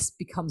say this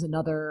becomes a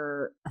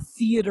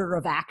theater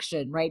of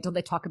action, right? Don't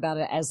they talk about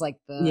it as like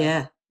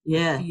the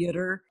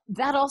theater?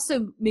 That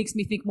also makes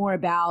me think more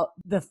about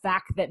the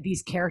fact that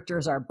these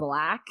characters are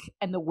Black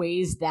and the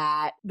ways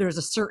that there's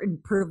a certain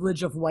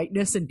privilege of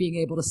whiteness and being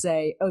able to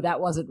say, oh, that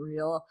wasn't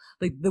real.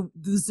 Like the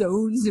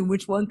zones in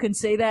which one can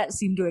say that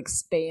seem to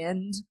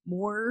expand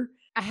more.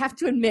 I have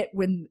to admit,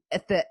 when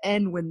at the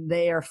end, when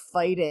they are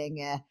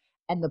fighting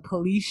and the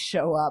police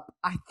show up,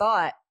 I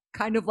thought,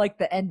 kind of like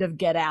the end of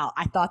Get Out,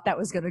 I thought that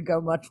was going to go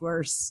much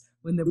worse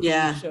when the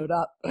police showed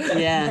up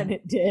than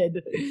it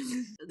did.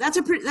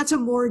 That's a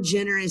more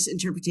generous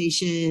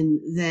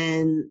interpretation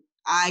than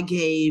I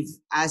gave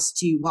as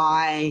to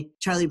why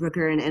Charlie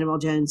Brooker and Annabelle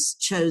Jones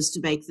chose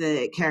to make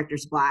the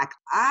characters Black.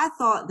 I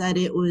thought that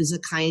it was a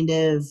kind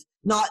of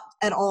not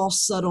at all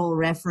subtle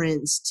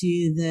reference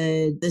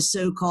to the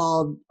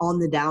so-called on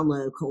the down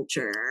low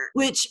culture,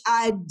 which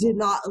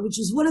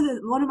was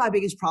one of my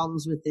biggest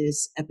problems with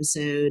this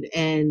episode.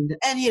 And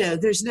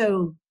there's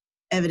no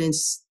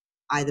evidence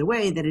either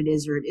way that it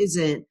is or it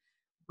isn't,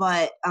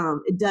 but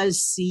it does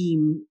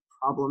seem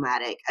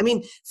problematic. I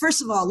mean,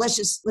 first of all, let's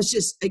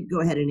just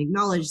go ahead and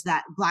acknowledge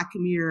that Black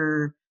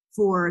Mirror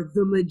for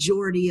the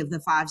majority of the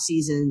 5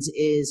 seasons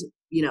is,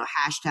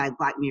 hashtag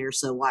Black Mirror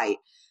so white.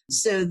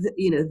 So,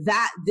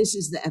 this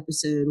is the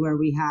episode where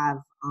we have,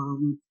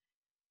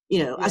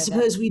 I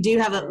suppose we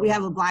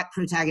have a Black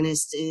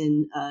protagonist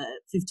in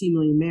 15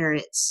 Million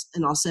Merits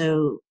and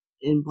also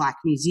in Black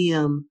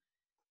Museum,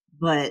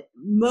 but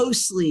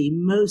most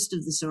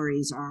of the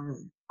stories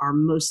are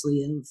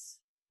mostly of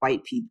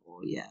white people.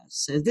 Yeah.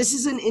 So this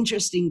is an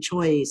interesting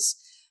choice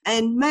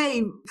and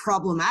may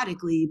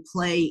problematically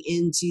play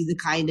into the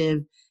kind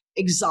of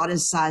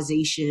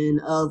exoticization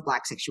of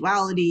Black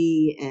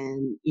sexuality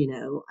and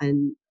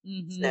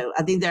so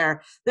I think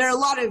there are a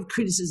lot of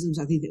criticisms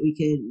I think that we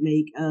could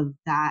make of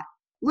that.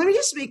 Let me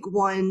just make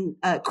one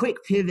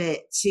quick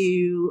pivot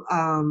to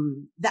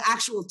the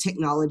actual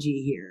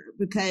technology here,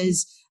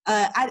 because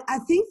I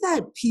think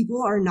that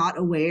people are not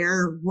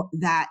aware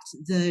that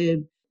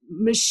the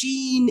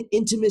machine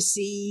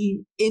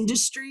intimacy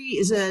industry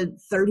is a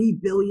 $30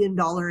 billion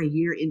a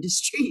year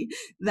industry.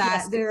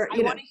 That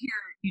I want to hear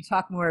you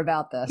talk more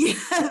about this. Yeah,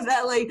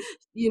 that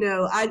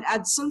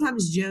I'd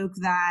sometimes joke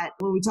that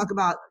when we talk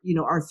about,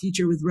 our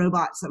future with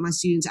robots, that my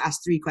students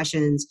ask 3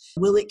 questions: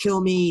 will it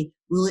kill me?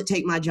 Will it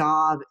take my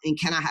job? And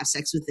can I have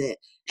sex with it?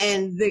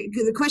 And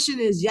the question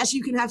is, yes,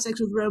 you can have sex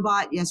with a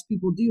robot. Yes,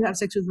 people do have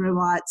sex with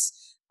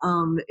robots.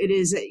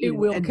 It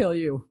will kill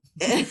you.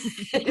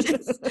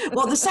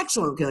 Well, the sex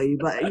won't kill you,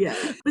 but yeah.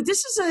 But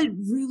this is a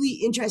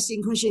really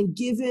interesting question,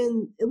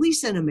 given at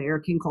least in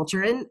American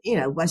culture and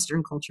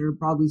Western culture,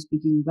 broadly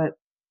speaking, but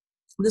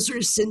the sort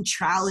of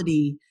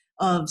centrality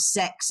of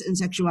sex and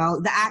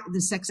sexuality,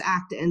 the sex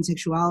act and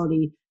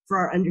sexuality for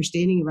our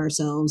understanding of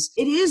ourselves.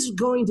 It is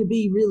going to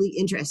be really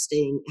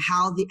interesting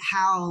how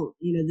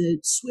the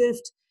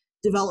swift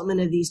development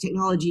of these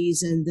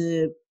technologies and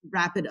the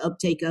rapid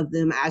uptake of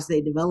them as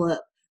they develop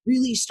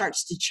really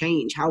starts to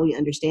change how we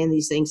understand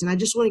these things. And I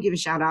just want to give a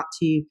shout out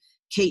to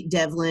Kate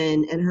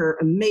Devlin and her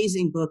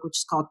amazing book, which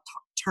is called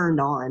Turned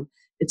On.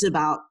 It's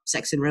about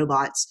sex and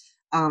robots.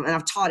 And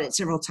I've taught it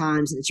several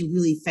times, and it's a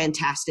really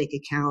fantastic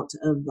account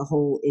of the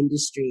whole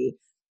industry.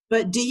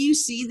 But do you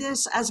see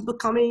this as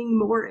becoming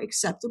more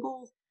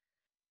acceptable?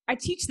 I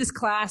teach this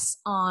class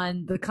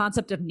on the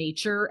concept of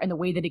nature and the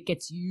way that it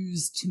gets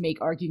used to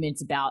make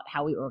arguments about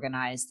how we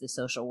organize the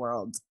social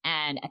world.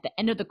 And at the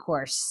end of the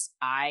course,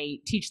 I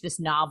teach this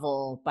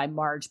novel by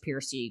Marge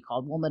Piercy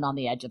called Woman on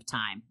the Edge of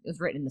Time. It was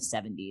written in the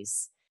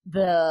 70s.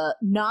 The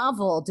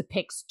novel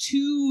depicts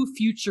 2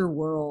 future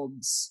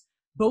worlds,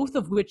 both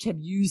of which have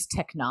used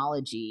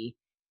technology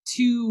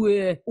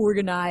to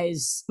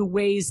organize the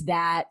ways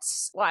that,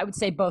 I would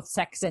say both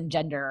sex and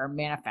gender are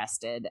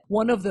manifested.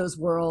 One of those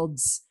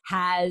worlds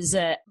has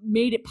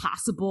made it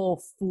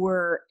possible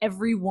for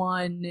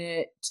everyone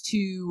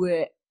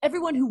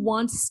who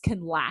wants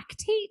can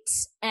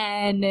lactate,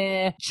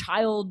 and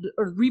child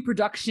or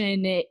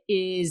reproduction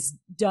is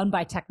done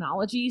by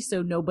technology,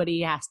 so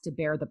nobody has to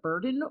bear the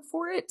burden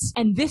for it.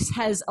 And this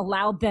has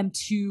allowed them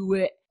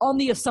to, on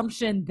the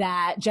assumption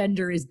that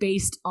gender is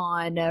based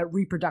on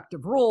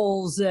reproductive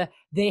roles,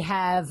 they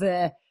have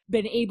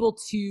been able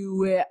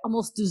to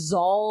almost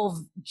dissolve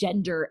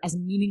gender as a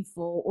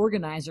meaningful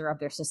organizer of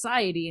their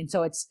society. And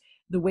so it's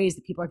the ways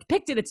that people are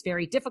depicted, it's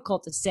very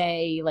difficult to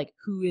say like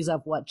who is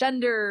of what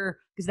gender,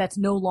 because that's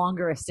no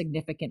longer a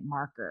significant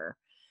marker.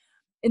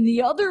 In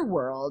the other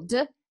world,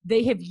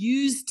 they have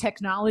used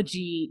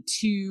technology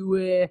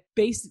to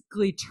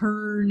basically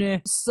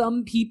turn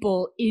some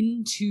people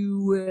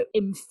into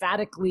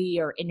emphatically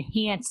or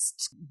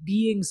enhanced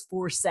beings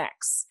for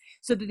sex,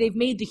 so that they've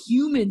made the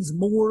humans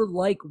more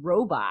like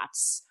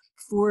robots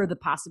for the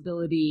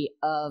possibility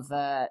of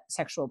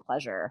sexual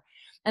pleasure.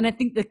 And I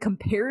think the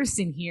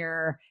comparison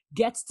here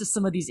gets to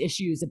some of these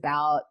issues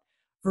about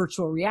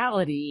virtual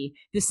reality,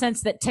 the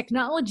sense that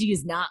technology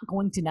is not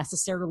going to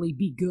necessarily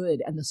be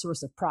good and the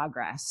source of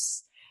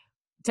progress.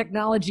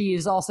 Technology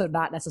is also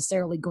not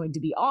necessarily going to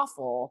be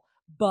awful,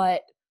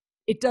 but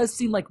it does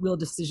seem like real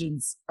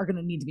decisions are going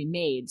to need to be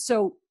made.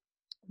 So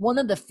one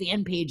of the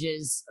fan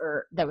pages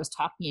that was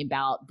talking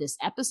about this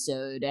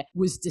episode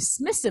was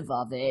dismissive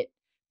of it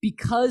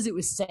because it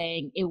was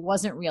saying it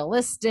wasn't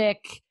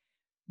realistic,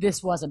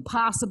 this wasn't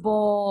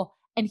possible.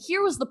 And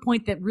here was the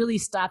point that really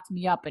stopped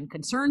me up and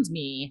concerns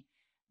me.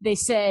 They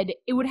said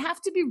it would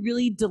have to be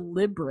really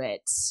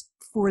deliberate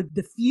for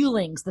the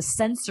feelings, the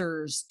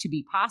sensors to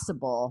be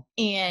possible.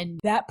 And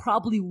that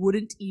probably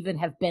wouldn't even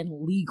have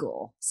been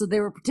legal. So they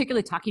were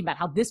particularly talking about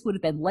how this would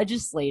have been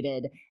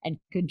legislated and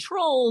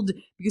controlled,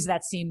 because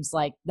that seems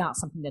like not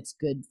something that's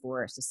good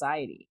for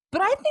society.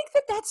 But I think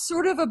that that's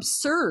sort of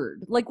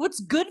absurd. Like, what's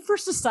good for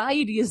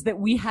society is that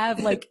we have,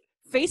 like,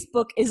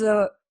 Facebook is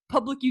a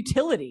public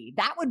utility.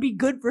 That would be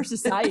good for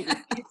society.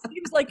 It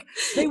seems like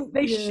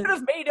they should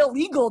have made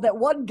illegal that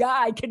one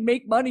guy can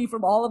make money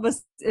from all of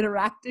us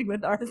interacting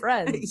with our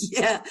friends.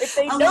 Yeah. If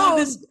they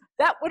know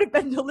that would have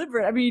been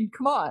deliberate. I mean,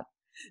 come on.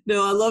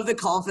 No, I love the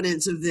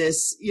confidence of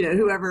this,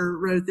 whoever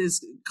wrote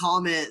this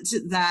comment,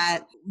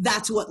 that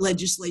that's what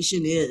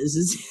legislation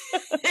is.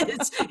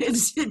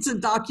 It's a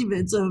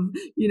document of,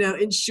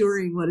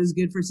 ensuring what is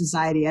good for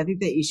society. I think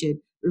that you should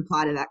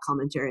reply to that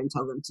commentary and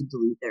tell them to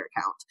delete their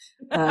account.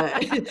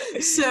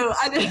 So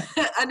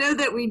I know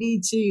that we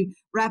need to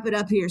wrap it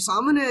up here. So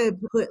I'm going to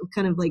put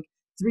kind of like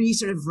 3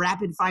 sort of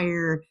rapid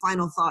fire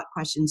final thought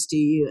questions to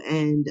you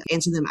and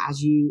answer them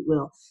as you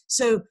will.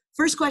 So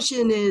first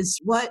question is,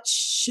 what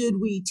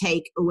should we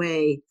take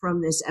away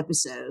from this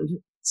episode?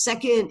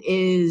 Second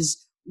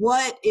is,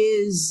 what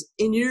is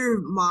in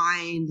your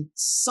mind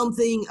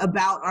something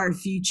about our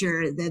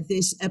future that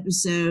this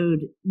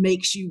episode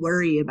makes you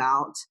worry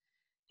about?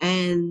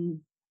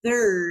 And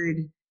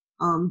third,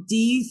 do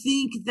you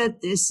think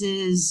that this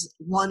is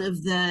one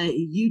of the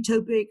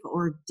utopic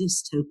or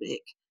dystopic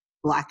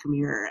Black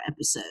Mirror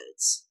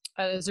episodes?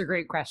 Those are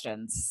great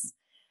questions.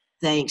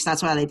 Thanks.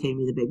 That's why they pay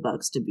me the big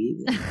bucks to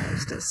be the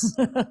hostess.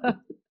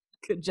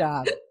 Good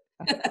job.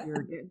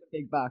 You're getting the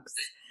big bucks.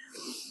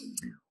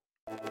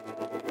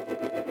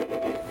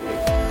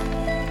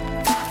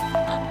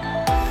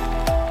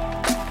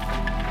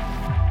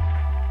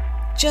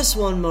 Just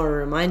one more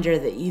reminder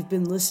that you've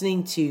been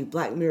listening to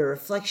Black Mirror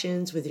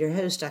Reflections with your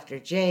host, Dr.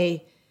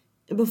 J.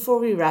 And before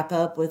we wrap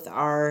up with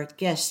our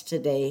guest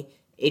today,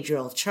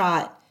 Adriel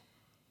Trott,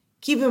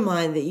 keep in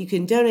mind that you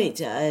can donate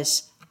to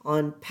us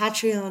on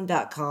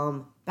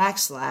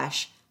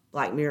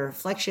patreon.com/Black Mirror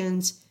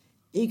Reflections.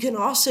 You can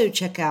also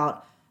check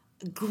out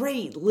a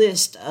great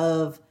list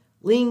of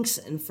links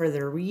and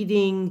further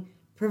reading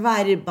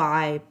provided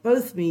by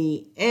both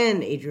me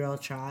and Adriel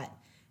Trott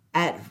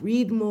at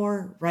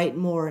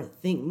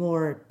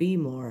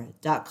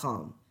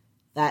readmore.writemore.thinkmore.bemore.com.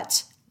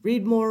 That's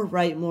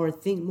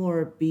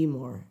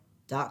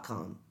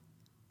readmore.writemore.thinkmore.bemore.com.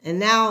 And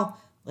now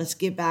let's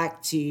get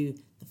back to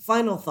the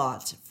final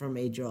thoughts from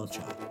Adriel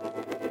Trott.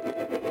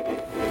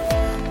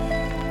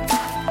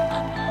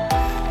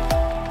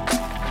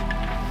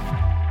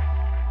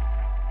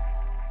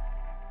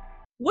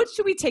 What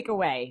should we take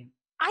away?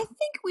 I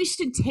think we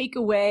should take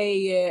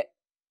away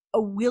a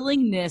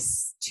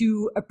willingness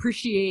to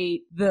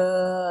appreciate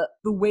the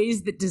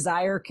ways that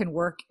desire can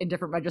work in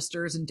different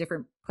registers in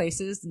different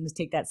places and to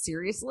take that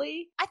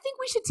seriously. I think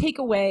we should take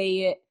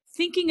away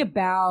thinking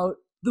about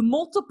the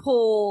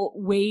multiple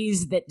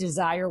ways that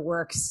desire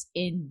works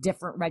in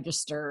different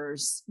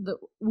registers.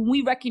 When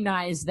we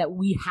recognize that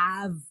we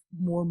have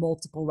more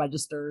multiple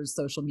registers,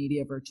 social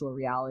media, virtual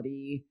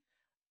reality,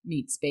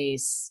 meet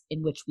space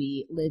in which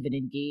we live and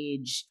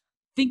engage,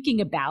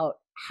 thinking about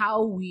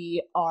how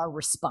we are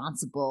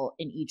responsible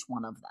in each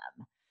one of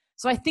them.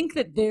 So I think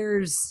that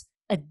there's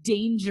a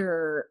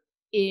danger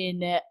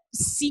in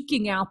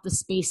seeking out the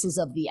spaces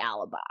of the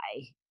alibi.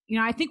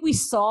 I think we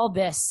saw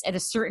this at a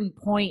certain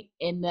point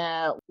in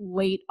the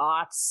late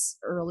aughts,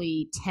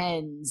 early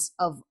tens,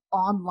 of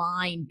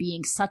online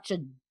being such a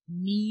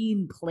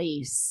mean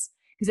place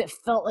because it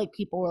felt like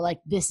people were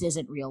like, this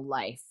isn't real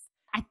life.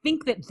 I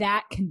think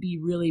that can be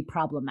really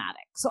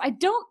problematic. So I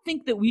don't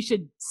think that we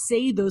should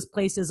say those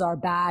places are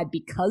bad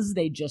because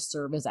they just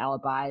serve as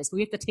alibis.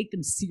 We have to take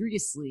them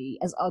seriously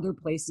as other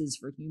places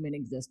for human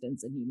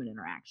existence and human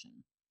interaction.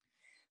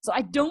 So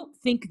I don't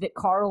think that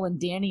Carl and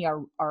Danny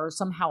are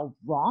somehow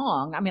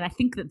wrong. I mean, I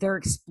think that they're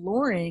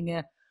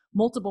exploring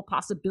multiple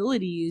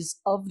possibilities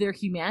of their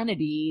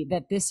humanity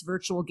that this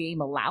virtual game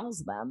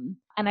allows them.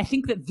 And I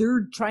think that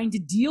they're trying to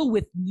deal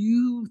with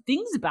new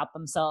things about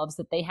themselves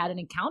that they hadn't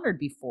encountered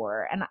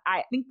before. And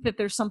I think that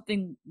there's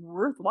something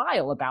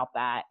worthwhile about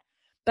that.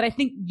 But I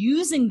think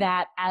using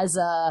that as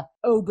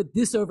but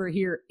this over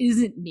here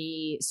isn't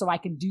me, so I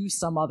can do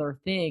some other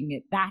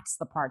thing, that's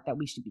the part that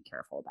we should be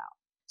careful about.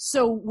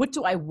 So what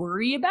do I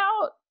worry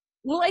about?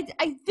 Well, I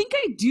think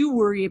I do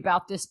worry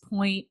about this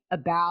point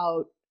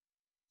about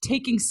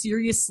taking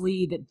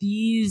seriously that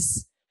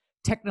these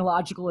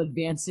technological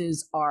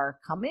advances are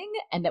coming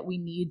and that we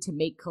need to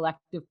make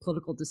collective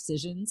political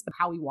decisions of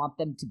how we want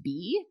them to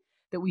be,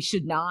 that we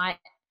should not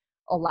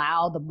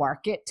allow the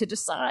market to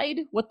decide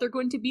what they're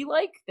going to be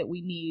like, that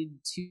we need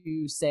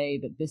to say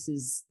that this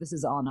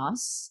is on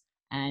us,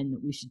 and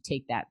we should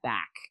take that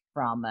back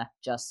from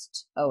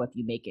just, if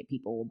you make it,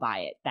 people will buy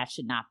it. That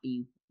should not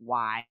be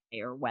why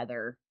or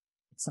whether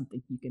it's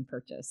something you can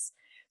purchase.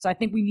 So I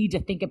think we need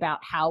to think about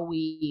how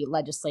we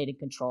legislate and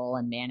control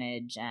and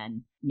manage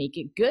and make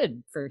it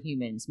good for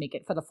humans, make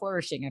it for the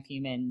flourishing of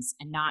humans,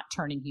 and not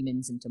turning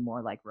humans into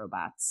more like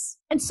robots.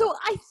 And so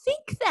I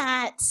think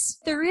that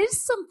there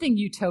is something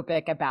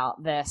utopic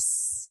about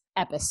this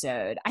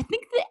episode. I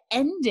think the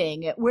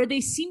ending where they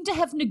seem to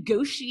have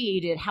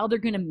negotiated how they're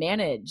going to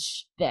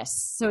manage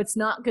this. So it's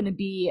not going to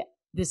be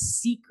this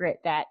secret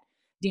that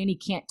Danny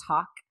can't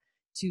talk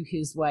to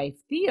his wife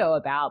Theo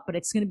about, but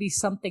it's going to be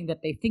something that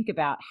they think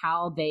about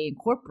how they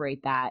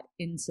incorporate that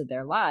into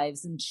their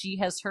lives. And she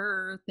has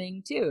her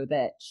thing too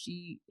that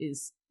she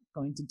is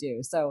going to do.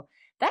 So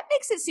that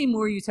makes it seem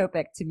more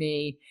utopic to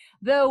me,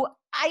 though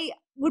I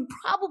would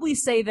probably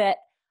say that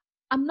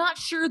I'm not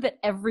sure that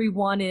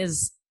everyone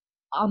is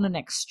on an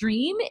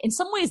extreme. In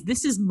some ways,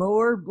 this is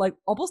more like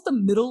almost the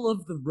middle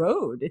of the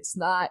road. It's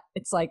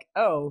like,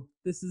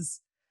 this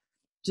is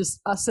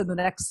just us in the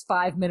next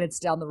 5 minutes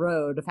down the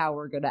road of how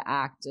we're going to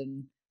act,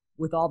 and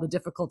with all the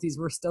difficulties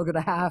we're still going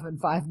to have in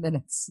 5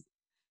 minutes.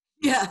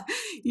 Yeah.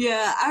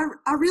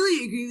 I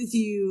really agree with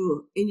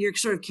you in your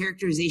sort of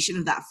characterization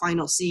of that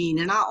final scene.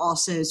 And I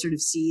also sort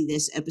of see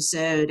this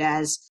episode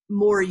as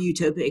more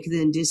utopic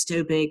than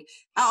dystopic.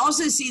 I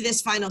also see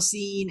this final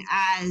scene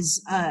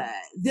as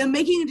them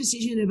making a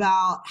decision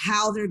about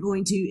how they're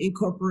going to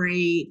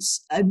incorporate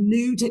a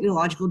new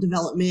technological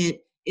development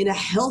in a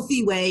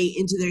healthy way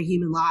into their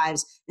human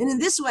lives. And in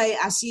this way,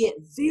 I see it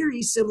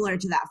very similar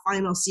to that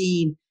final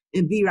scene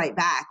in Be Right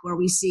Back, where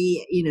we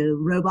see,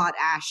 Robot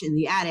Ash in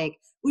the attic,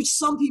 which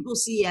some people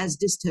see as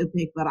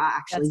dystopic, but I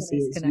actually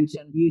see as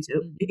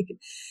utopic.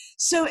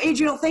 So,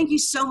 Adriel, thank you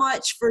so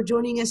much for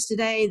joining us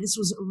today. This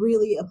was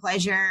really a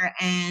pleasure,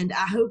 and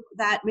I hope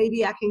that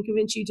maybe I can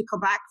convince you to come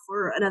back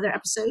for another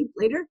episode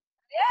later.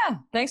 Yeah,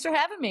 thanks for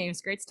having me. It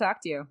was great to talk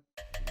to you.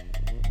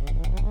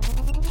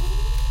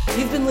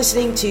 You've been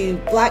listening to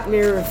Black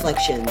Mirror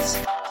Reflections.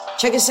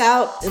 Check us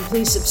out and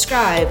please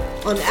subscribe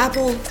on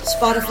Apple,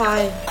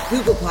 Spotify,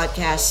 Google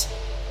Podcasts,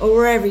 or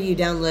wherever you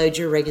download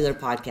your regular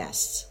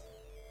podcasts.